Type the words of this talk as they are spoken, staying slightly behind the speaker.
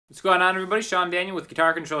What's going on, everybody? Sean Daniel with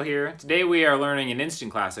Guitar Control here. Today we are learning an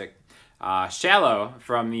instant classic, Shallow,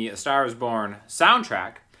 from the A Star Is Born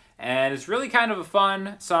soundtrack. And it's really kind of a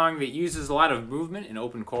fun song that uses a lot of movement and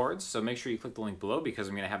open chords. So make sure you click the link below because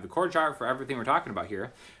I'm going to have the chord chart for everything we're talking about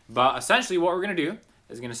here. But essentially what we're going to do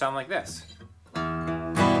is going to sound like this.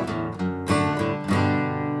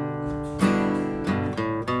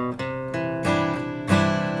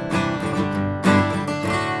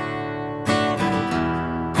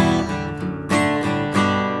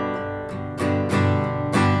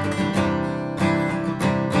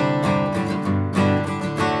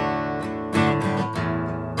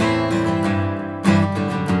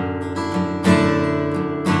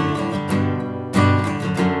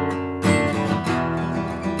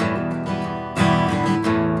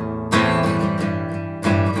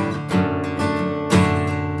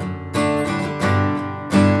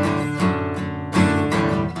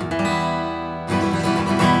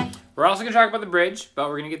 We're also going to talk about the bridge, but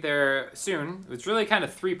we're going to get there soon. It's really kind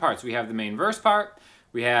of three parts. We have the main verse part,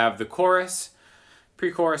 we have the chorus,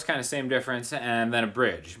 pre-chorus, kind of same difference, and then a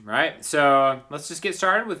bridge, right? So let's just get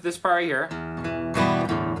started with this part right here.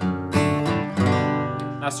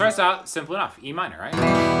 Now it starts out simple enough, E minor, right?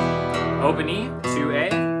 Open E, 2A,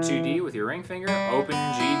 2D with your ring finger, open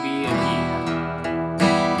G, B, and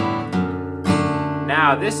E.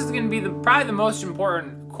 Now this is going to be probably the most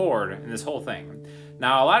important chord in this whole thing.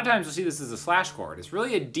 Now, a lot of times you'll see this as a slash chord. It's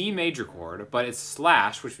really a D major chord, but it's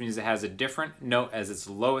slash, which means it has a different note as its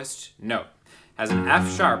lowest note. It has an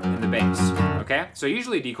F sharp in the bass, okay? So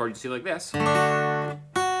usually a D chord you see like this.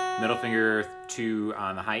 Middle finger 2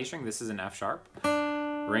 on the high E string, this is an F sharp.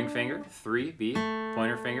 Ring finger, 3, B,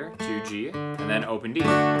 pointer finger, 2, G, and then open D.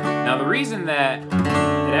 Now the reason that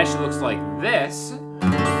it actually looks like this,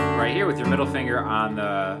 right here with your middle finger on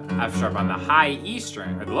the F sharp on the high E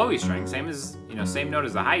string, or the low E string, same note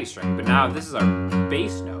as the high E string, but now this is our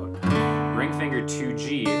bass note. Ring finger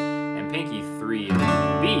 2G and pinky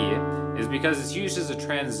 3B is because it's used as a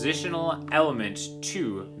transitional element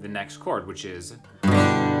to the next chord, which is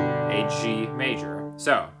a G major.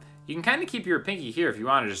 So you can kind of keep your pinky here if you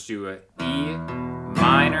want to just do a E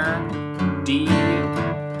minor, D, G,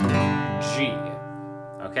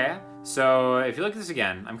 okay? So if you look at this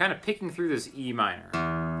again, I'm kind of picking through this E minor.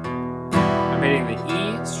 I'm hitting the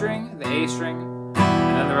E string, the A string,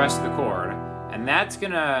 and then the rest of the chord. And that's I'm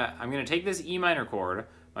gonna take this E minor chord,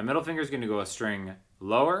 my middle finger is gonna go a string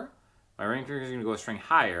lower, my ring finger is gonna go a string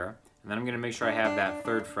higher, and then I'm gonna make sure I have that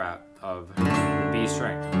third fret of the B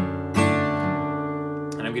string.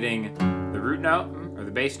 And I'm getting the root note, or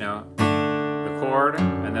the bass note, the chord,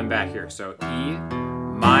 and then back here. So E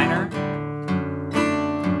minor.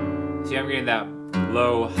 See, I'm getting that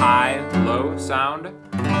low, high, low sound.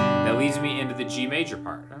 That leads me into the G major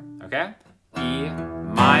part, okay? E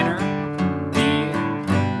minor, D,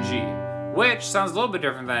 G, which sounds a little bit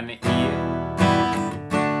different than E.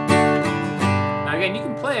 Now again, you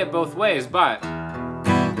can play it both ways, but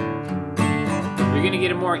you're gonna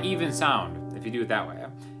get a more even sound if you do it that way.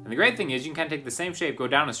 And the great thing is you can kind of take the same shape, go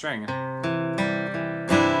down a string, and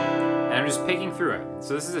I'm just picking through it.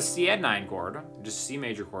 So this is a C add 9 chord, just C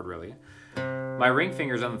major chord really. My ring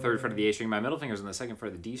finger's on the third fret of the A string, my middle finger's on the second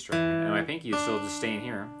fret of the D string, and my pinky is still just staying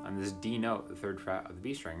here on this D note, the third fret of the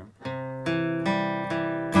B string. And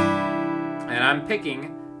I'm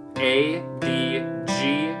picking A, D,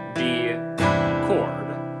 G, D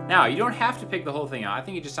chord. Now, you don't have to pick the whole thing out. I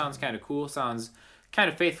think it just sounds kind of cool, sounds kind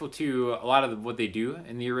of faithful to a lot of what they do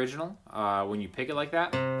in the original when you pick it like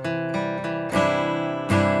that.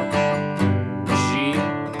 G,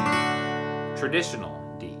 traditional.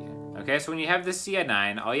 Okay, so when you have this C at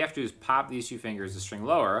 9, all you have to do is pop these two fingers a string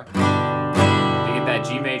lower to get that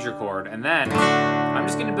G major chord, and then I'm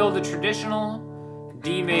just going to build a traditional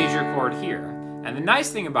D major chord here. And the nice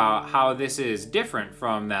thing about how this is different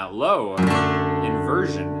from that low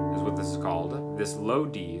inversion, is what this is called, this low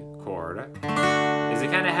D chord, is it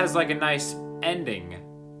kind of has like a nice ending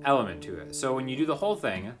element to it. So when you do the whole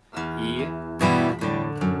thing, E,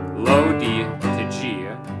 low D to G,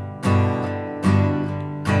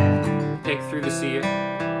 pick through the C, to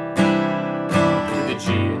the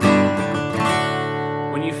G.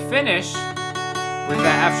 When you finish with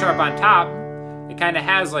that F sharp on top, it kind of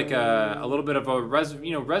has like a little bit of a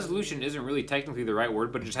resolution isn't really technically the right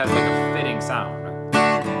word, but it just has like a fitting sound.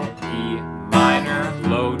 E minor,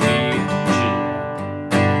 low D, G,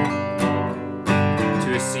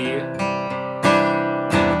 to a C,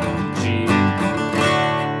 G.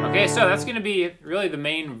 Okay, so that's going to be really the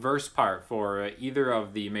main verse part for either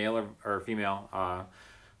of the male or female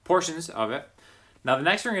portions of it. Now the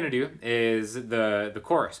next thing we're going to do is the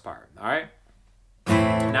chorus part, all right?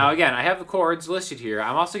 Now again, I have the chords listed here.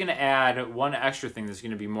 I'm also going to add one extra thing that's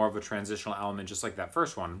going to be more of a transitional element, just like that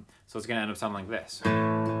first one. So it's going to end up sounding like this.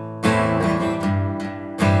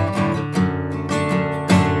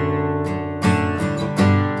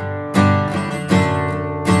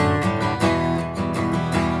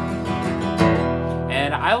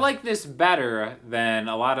 And I like this better than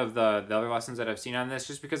a lot of the other lessons that I've seen on this,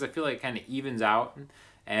 just because I feel like it kind of evens out,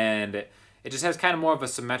 and it just has kind of more of a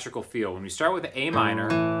symmetrical feel. When we start with the A minor,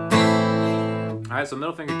 all right, so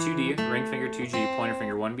middle finger 2D, ring finger 2G, pointer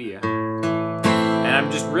finger 1B. And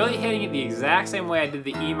I'm just really hitting it the exact same way I did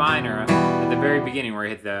the E minor at the very beginning, where I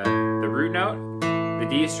hit the root note, the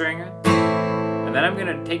D string, and then I'm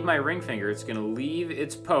gonna take my ring finger, it's gonna leave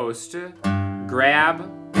its post, grab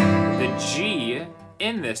the G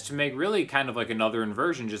in this to make really kind of like another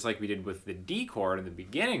inversion, just like we did with the D chord in the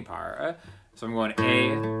beginning part. So I'm going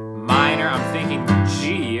A minor, I'm thinking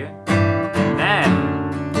G, and then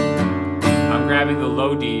I'm grabbing the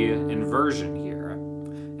low D inversion here.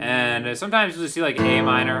 And sometimes you'll see like A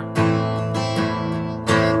minor to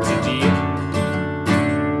D.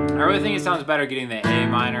 I really think it sounds better getting the A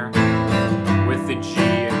minor with the G,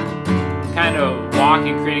 kind of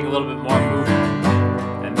walking, creating a little bit more movement.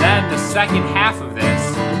 And then the second half of this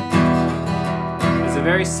is a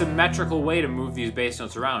very symmetrical way to move these bass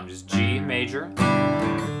notes around. Just G major,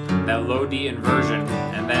 that low D inversion,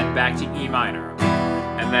 and then back to E minor.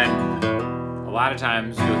 And then a lot of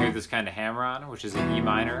times you'll hear this kind of hammer on, which is an E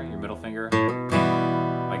minor, your middle finger,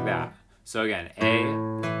 like that. So again, A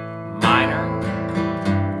minor,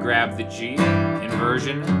 grab the G,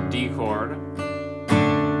 inversion, D chord,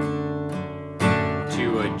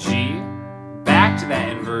 to a G, back to that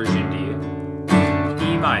inversion D,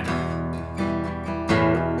 E minor,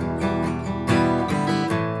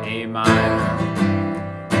 A minor,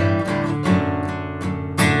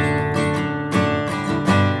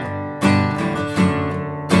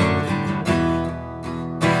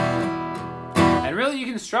 and really you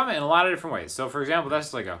can strum it in a lot of different ways. So for example,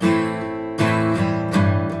 that's like a,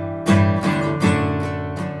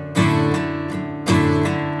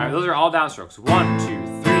 alright, those are all downstrokes. 1, 2, 3,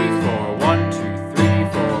 4, 1, 2, 3,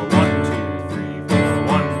 4, 1, 2, 3, 4,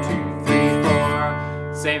 1, 2, 3,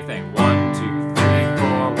 4. Same thing. 1, 2, 3,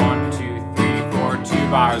 4, 1, 2, 3, 4. 2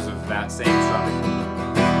 bars of that same strumming.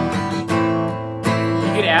 You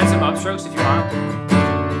could add some upstrokes if you want.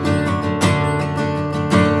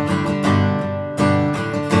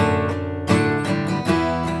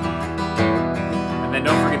 And then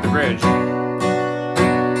don't forget the bridge.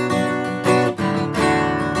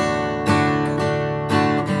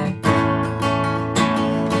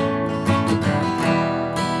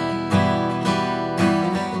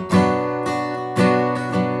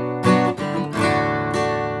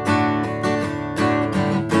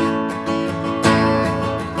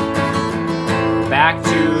 Back to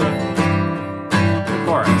the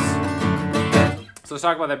chorus. So let's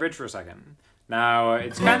talk about that bridge for a second. Now,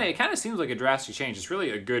 it kind of seems like a drastic change. It's really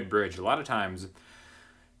a good bridge. A lot of times,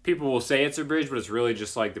 people will say it's a bridge, but it's really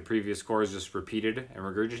just like the previous chords just repeated and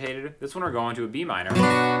regurgitated. This one we're going to a B minor,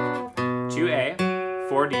 2A,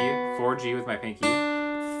 4D, 4G with my pinky,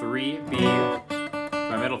 3B with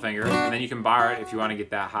my middle finger, and then you can bar it if you want to get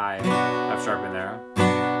that high F sharp in there.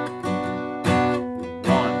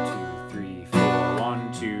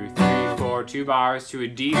 2 bars to a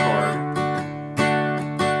D chord.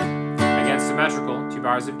 Again, symmetrical, 2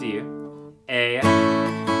 bars of D. A,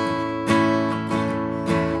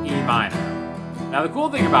 E minor. Now the cool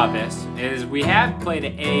thing about this is we have played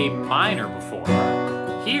A minor before.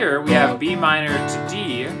 Here we have B minor to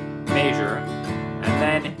D major, and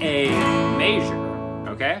then A major.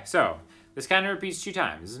 Okay, so this kind of repeats 2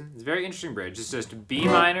 times. It's a very interesting bridge. It's just B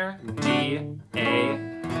minor, D, A,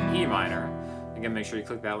 E minor. Again, make sure you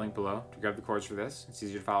click that link below to grab the chords for this. It's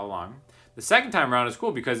easier to follow along. The second time around is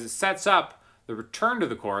cool because it sets up the return to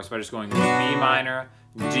the chorus by just going B minor,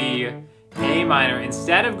 D, A minor.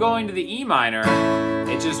 Instead of going to the E minor,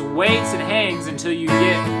 it just waits and hangs until you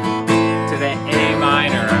get to the A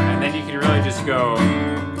minor, and then you can really just go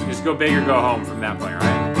big or go home from that point,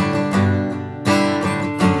 right?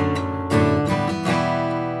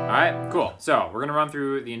 All right, cool. So we're gonna run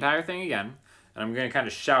through the entire thing again. And I'm gonna kind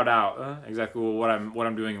of shout out exactly what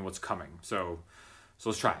I'm doing and what's coming. So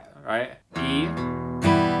let's try it. All right, E,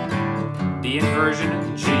 D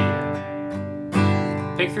inversion, G.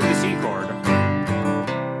 Pick through the C chord.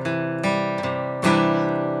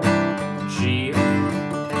 G,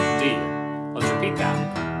 D. Let's repeat that.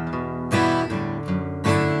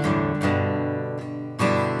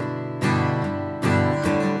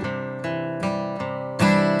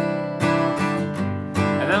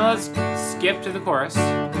 And then let's skip to the chorus,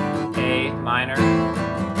 A minor,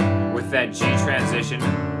 with that G transition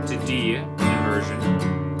to D inversion.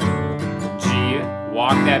 G,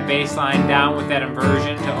 walk that bass line down with that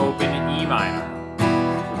inversion to open E minor.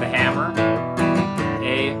 With the hammer,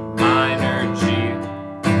 A minor, G,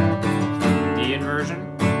 D inversion,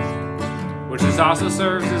 which this also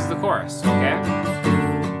serves as the chorus, okay?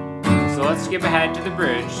 So let's skip ahead to the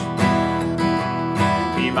bridge.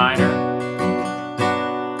 B minor,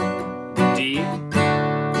 D, A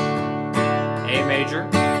major,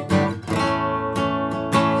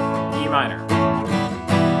 E minor,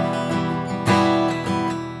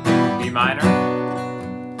 B minor,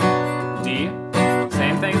 D,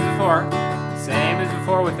 same thing as before,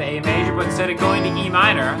 with the A major, but instead of going to E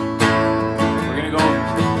minor, we're going to go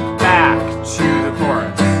back to the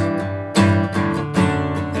chorus.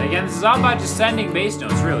 And again, this is all about descending bass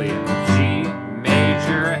notes, really. G,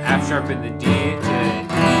 major, F sharp in the D to E.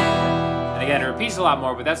 And again, it repeats a lot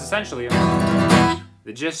more, but that's essentially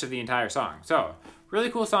the gist of the entire song. So, really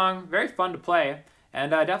cool song, very fun to play,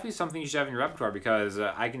 and definitely something you should have in your repertoire because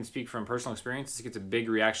I can speak from personal experience. This gets a big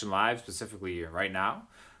reaction live, specifically right now.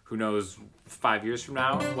 Who knows 5 years from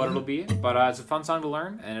now what it'll be, but it's a fun song to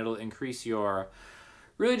learn, and it'll increase your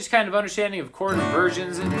really just kind of understanding of chord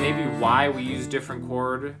inversions and maybe why we use different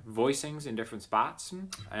chord voicings in different spots,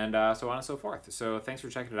 and so on and so forth. So thanks for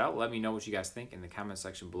checking it out. Let me know what you guys think in the comment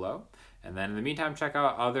section below. And then in the meantime, check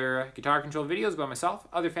out other guitar control videos by myself,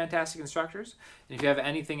 other fantastic instructors. And if you have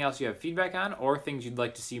anything else you have feedback on or things you'd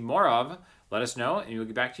like to see more of, let us know, and we'll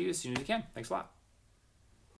get back to you as soon as we can. Thanks a lot.